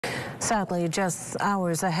Sadly, just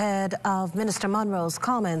hours ahead of Minister Munro's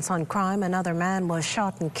comments on crime, another man was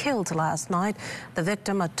shot and killed last night. The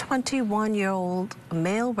victim, a 21-year-old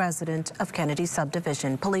male resident of Kennedy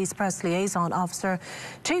Subdivision. Police Press Liaison Officer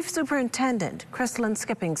Chief Superintendent Crystalyn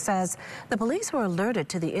Skipping says the police were alerted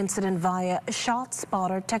to the incident via shot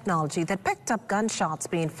spotter technology that picked up gunshots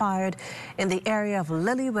being fired in the area of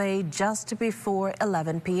Lily Way just before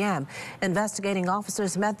 11 p.m. Investigating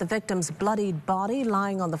officers met the victim's bloodied body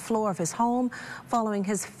lying on the floor of his home following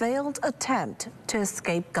his failed attempt to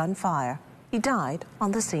escape gunfire. He died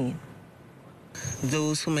on the scene.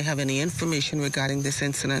 Those who may have any information regarding this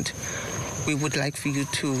incident, we would like for you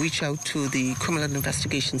to reach out to the Criminal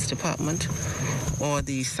Investigations Department or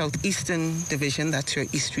the Southeastern Division, that's your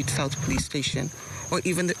East Street South Police Station, or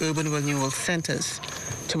even the Urban Renewal Centers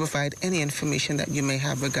to provide any information that you may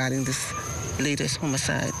have regarding this latest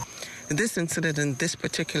homicide. This incident in this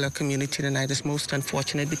particular community tonight is most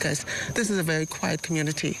unfortunate because this is a very quiet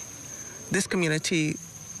community. This community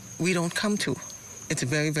we don't come to. It's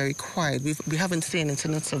very, very quiet. We haven't seen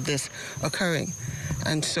incidents of this occurring.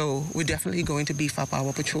 And so we're definitely going to beef up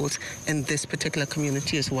our patrols in this particular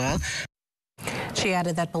community as well. She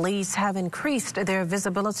added that police have increased their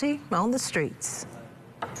visibility on the streets.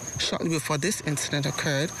 Shortly before this incident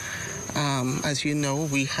occurred, as you know,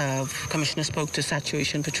 we have, Commissioner spoke to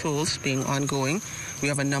saturation patrols being ongoing. We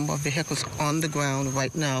have a number of vehicles on the ground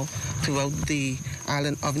right now throughout the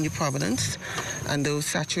island of New Providence. And those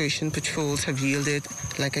saturation patrols have yielded,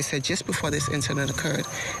 like I said, just before this incident occurred,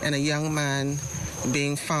 and a young man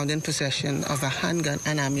being found in possession of a handgun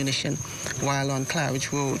and ammunition while on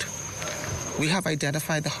Claridge Road. We have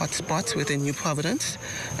identified the hot spots within New Providence,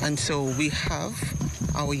 and so we have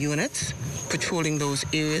our units patrolling those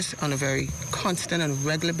areas on a very constant and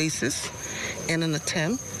regular basis in an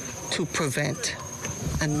attempt to prevent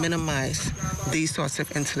and minimize these sorts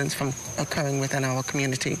of incidents from occurring within our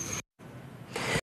community.